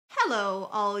Hello,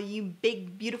 all you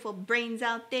big, beautiful brains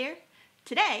out there.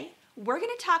 Today, we're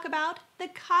going to talk about the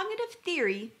cognitive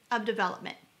theory of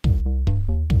development.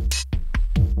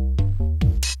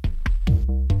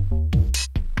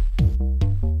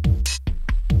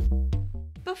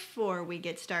 Before we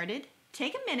get started,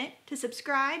 take a minute to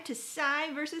subscribe to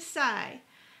Psy vs. Psy.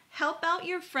 Help out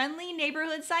your friendly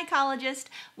neighborhood psychologist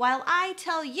while I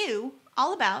tell you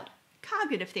all about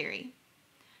cognitive theory.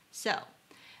 So,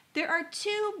 there are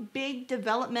two big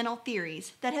developmental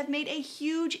theories that have made a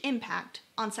huge impact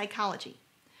on psychology.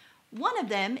 One of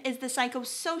them is the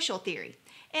psychosocial theory,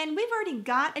 and we've already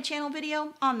got a channel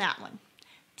video on that one.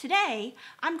 Today,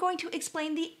 I'm going to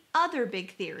explain the other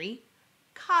big theory,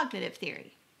 cognitive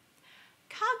theory.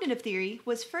 Cognitive theory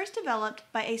was first developed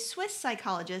by a Swiss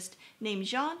psychologist named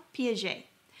Jean Piaget.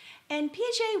 And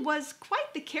Piaget was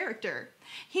quite the character.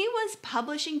 He was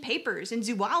publishing papers in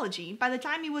zoology by the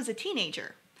time he was a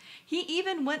teenager. He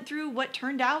even went through what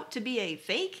turned out to be a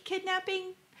fake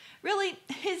kidnapping. Really,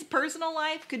 his personal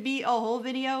life could be a whole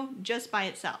video just by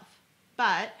itself.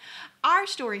 But our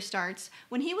story starts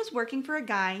when he was working for a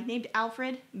guy named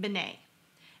Alfred Binet.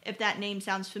 If that name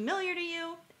sounds familiar to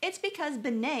you, it's because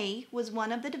Binet was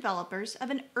one of the developers of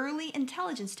an early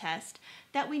intelligence test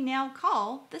that we now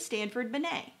call the Stanford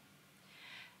Binet.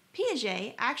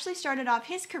 Piaget actually started off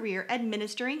his career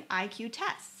administering IQ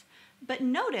tests, but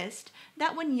noticed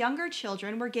that when younger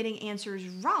children were getting answers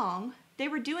wrong, they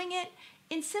were doing it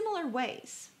in similar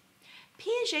ways.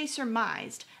 Piaget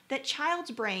surmised that child's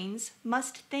brains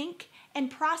must think and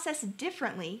process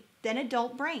differently than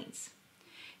adult brains.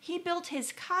 He built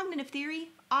his cognitive theory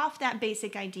off that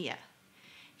basic idea.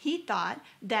 He thought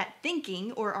that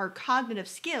thinking, or our cognitive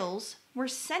skills, were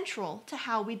central to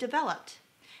how we developed.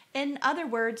 In other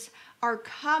words, our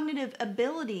cognitive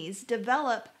abilities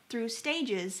develop through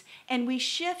stages, and we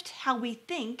shift how we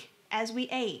think as we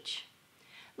age.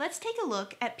 Let's take a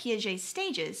look at Piaget's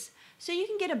stages so you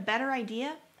can get a better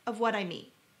idea of what I mean.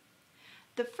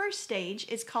 The first stage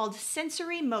is called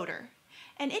sensorimotor,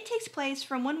 and it takes place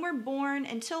from when we're born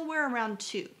until we're around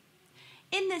 2.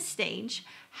 In this stage,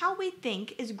 how we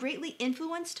think is greatly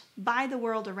influenced by the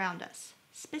world around us,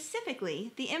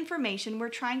 specifically the information we're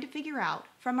trying to figure out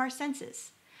from our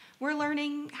senses. We're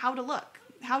learning how to look,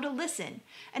 how to listen,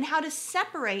 and how to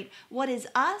separate what is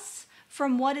us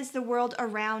from what is the world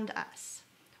around us.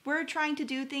 We're trying to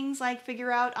do things like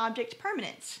figure out object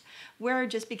permanence, where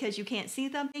just because you can't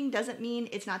see something doesn't mean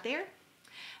it's not there.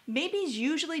 Babies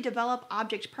usually develop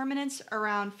object permanence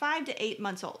around 5 to 8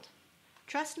 months old.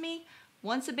 Trust me,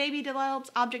 once a baby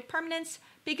develops object permanence,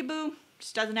 peekaboo,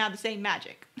 just doesn't have the same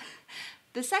magic.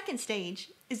 The second stage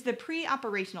is the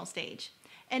PreOperational stage,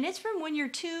 and it's from when you're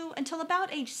 2 until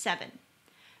about age 7.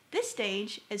 This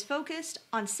stage is focused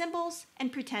on symbols and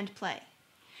pretend play.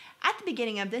 At the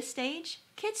beginning of this stage,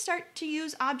 kids start to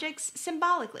use objects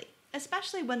symbolically,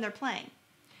 especially when they're playing.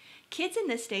 Kids in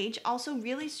this stage also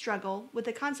really struggle with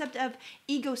the concept of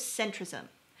egocentrism.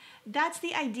 That's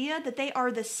the idea that they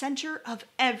are the center of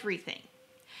everything.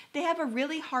 They have a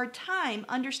really hard time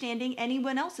understanding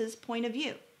anyone else's point of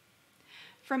view.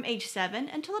 From age 7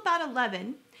 until about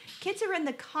 11, kids are in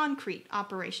the concrete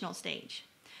operational stage.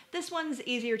 This one's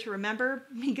easier to remember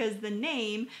because the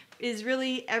name is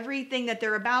really everything that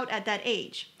they're about at that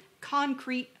age.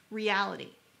 Concrete reality.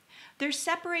 They're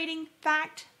separating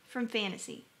fact from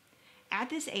fantasy. At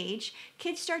this age,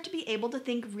 kids start to be able to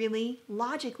think really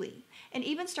logically and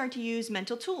even start to use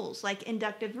mental tools like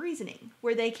inductive reasoning,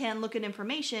 where they can look at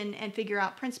information and figure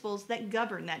out principles that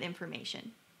govern that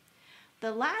information.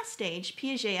 The last stage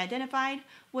Piaget identified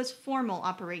was formal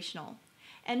operational,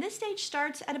 and this stage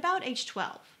starts at about age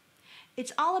 12.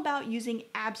 It's all about using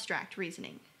abstract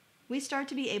reasoning. We start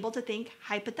to be able to think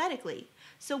hypothetically,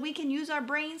 so we can use our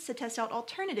brains to test out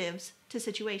alternatives to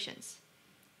situations.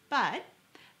 But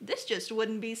this just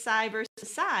wouldn't be Psy versus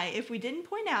Psy if we didn't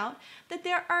point out that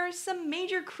there are some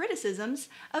major criticisms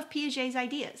of Piaget's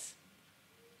ideas.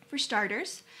 For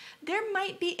starters, there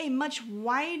might be a much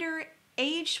wider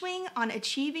age swing on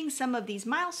achieving some of these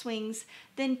mile swings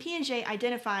than Piaget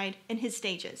identified in his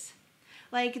stages.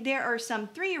 Like, there are some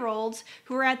 3-year-olds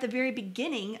who are at the very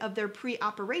beginning of their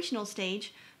pre-operational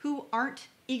stage who aren't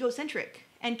egocentric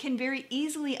and can very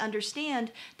easily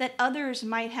understand that others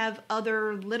might have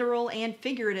other literal and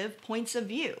figurative points of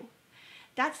view.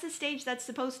 That's the stage that's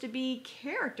supposed to be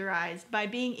characterized by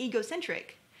being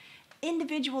egocentric.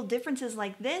 Individual differences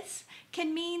like this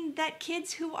can mean that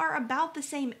kids who are about the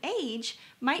same age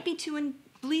might be two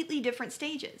completely different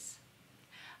stages.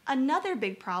 Another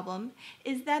big problem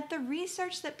is that the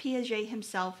research that Piaget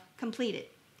himself completed.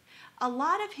 a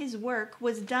lot of his work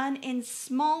was done in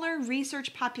smaller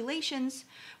research populations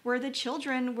where the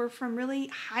children were from really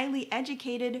highly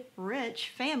educated, rich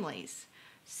families.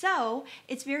 So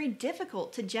it's very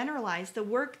difficult to generalize the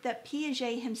work that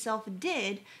Piaget himself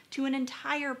did to an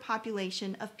entire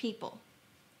population of people.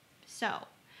 So,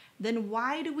 then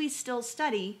why do we still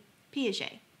study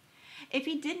Piaget? If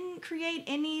he didn't create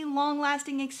any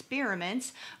long-lasting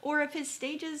experiments, or if his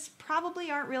stages probably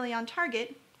aren't really on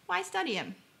target, why study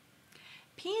him?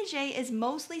 Piaget is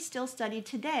mostly still studied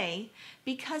today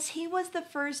because he was the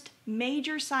first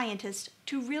major scientist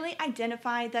to really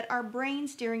identify that our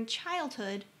brains during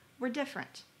childhood were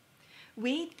different.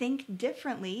 We think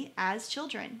differently as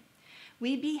children.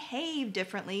 We behave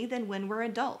differently than when we're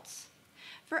adults.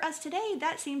 For us today,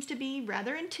 that seems to be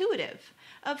rather intuitive.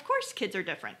 Of course kids are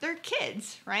different. They're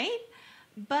kids, right?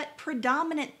 But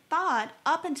predominant thought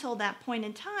up until that point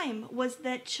in time was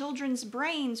that children's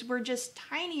brains were just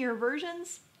tinier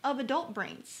versions of adult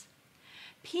brains.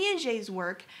 Piaget's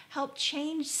work helped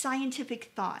change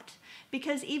scientific thought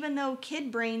because even though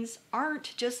kid brains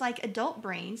aren't just like adult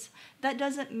brains, that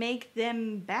doesn't make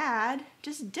them bad,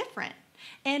 just different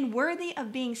and worthy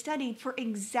of being studied for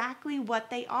exactly what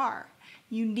they are,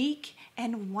 unique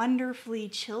and wonderfully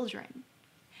children.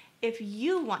 If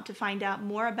you want to find out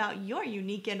more about your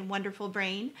unique and wonderful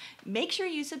brain, make sure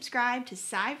you subscribe to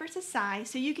Psy vs. Psy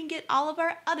so you can get all of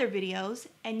our other videos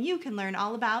and you can learn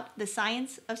all about the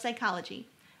science of psychology.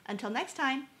 Until next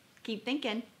time, keep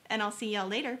thinking, and I'll see y'all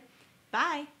later.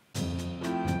 Bye!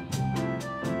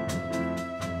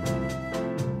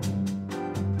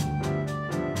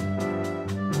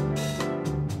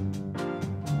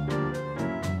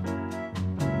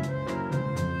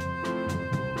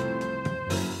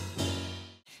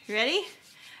 Ready?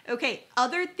 Okay,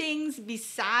 other things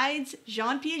besides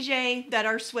Jean Piaget that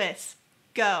are Swiss.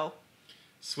 Go.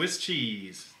 Swiss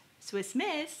cheese. Swiss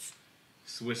Miss.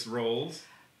 Swiss rolls.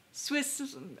 Swiss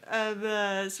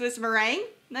meringue.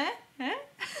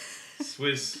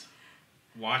 Swiss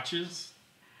watches.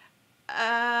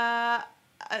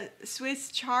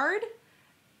 Swiss chard.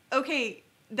 Okay,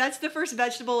 that's the first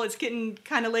vegetable. It's getting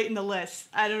kind of late in the list.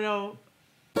 I don't know.